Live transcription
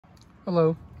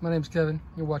Hello, my name's Kevin.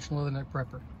 You're watching Leatherneck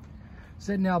Prepper.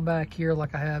 Sitting out back here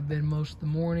like I have been most of the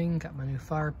morning. Got my new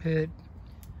fire pit.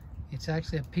 It's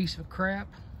actually a piece of crap.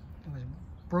 It was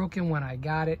broken when I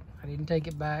got it. I didn't take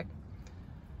it back.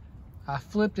 I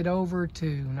flipped it over to,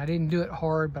 and I didn't do it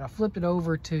hard, but I flipped it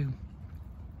over to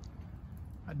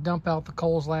dump out the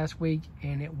coals last week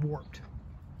and it warped.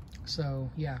 So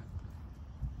yeah,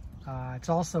 it's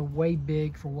also way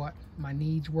big for what my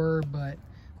needs were, but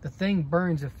the thing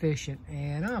burns efficient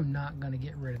and I'm not going to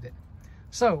get rid of it.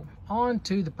 So on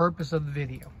to the purpose of the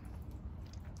video.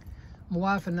 My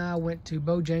wife and I went to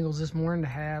Bojangles this morning to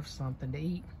have something to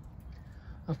eat.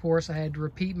 Of course, I had to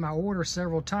repeat my order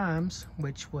several times,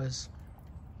 which was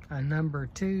a number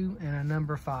 2 and a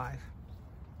number 5,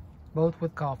 both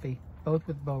with coffee, both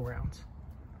with Bo Rounds.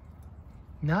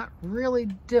 Not really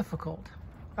difficult.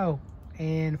 Oh,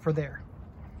 and for there.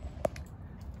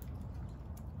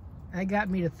 That got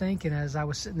me to thinking as I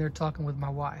was sitting there talking with my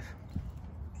wife.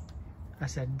 I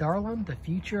said, darling, the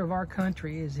future of our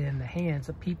country is in the hands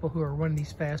of people who are running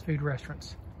these fast food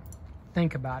restaurants.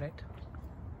 Think about it.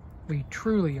 We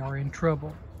truly are in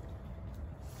trouble.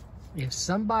 If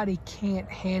somebody can't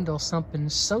handle something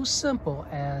so simple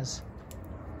as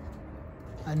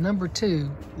a number 2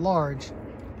 large,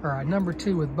 or a number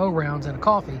 2 with Bo Rounds and a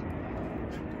coffee,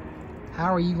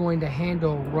 how are you going to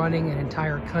handle running an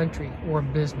entire country or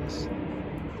business?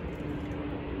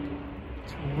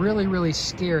 It's really, really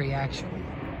scary, actually.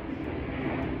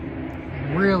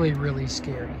 Really, really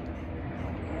scary.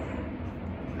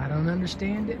 I don't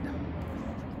understand it.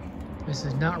 This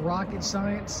is not rocket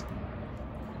science.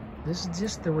 This is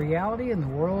just the reality in the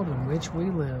world in which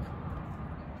we live.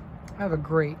 Have a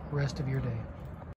great rest of your day.